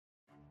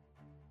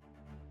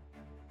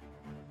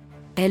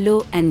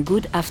Hello and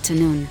good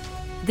afternoon.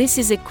 This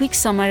is a quick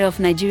summary of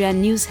Nigeria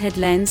news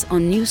headlines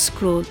on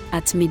Newscroll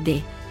at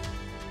midday.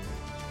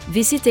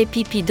 Visit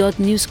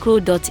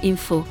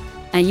app.newscroll.info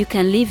and you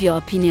can leave your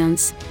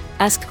opinions,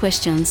 ask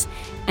questions,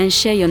 and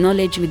share your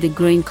knowledge with the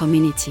growing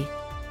community.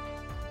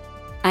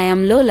 I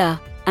am Lola,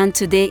 and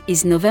today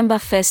is November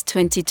 1st,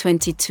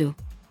 2022.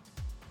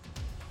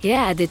 Here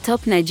are the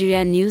top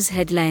Nigeria news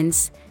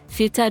headlines,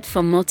 filtered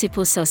from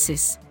multiple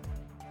sources.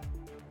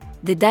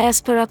 The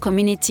diaspora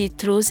community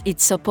throws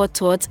its support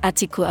towards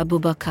Atiku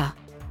Abubakar.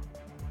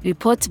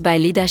 Report by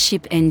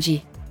Leadership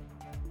NG.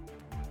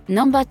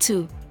 Number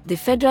 2. The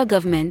federal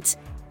government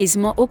is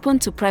more open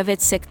to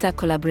private sector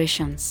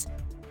collaborations.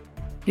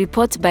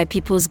 Report by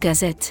People's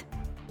Gazette.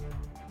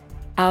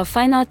 Our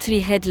final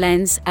 3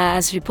 headlines are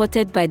as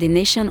reported by The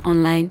Nation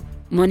Online,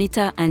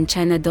 Monitor and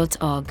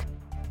China.org.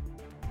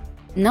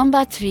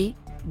 Number 3.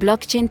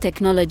 Blockchain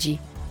technology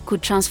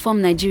could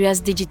transform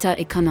Nigeria's digital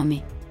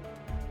economy.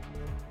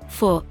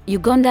 4.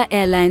 Uganda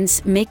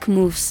Airlines make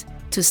moves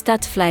to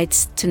start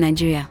flights to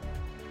Nigeria.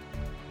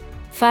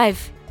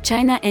 5.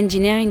 China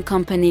engineering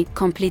company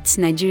completes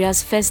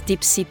Nigeria's first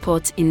deep-sea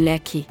port in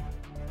Lekki.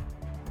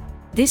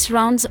 This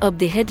rounds up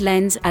the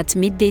headlines at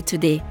midday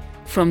today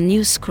from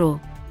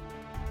Newscroll.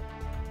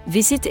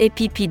 Visit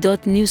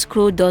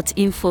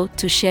app.newscroll.info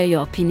to share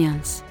your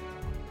opinions.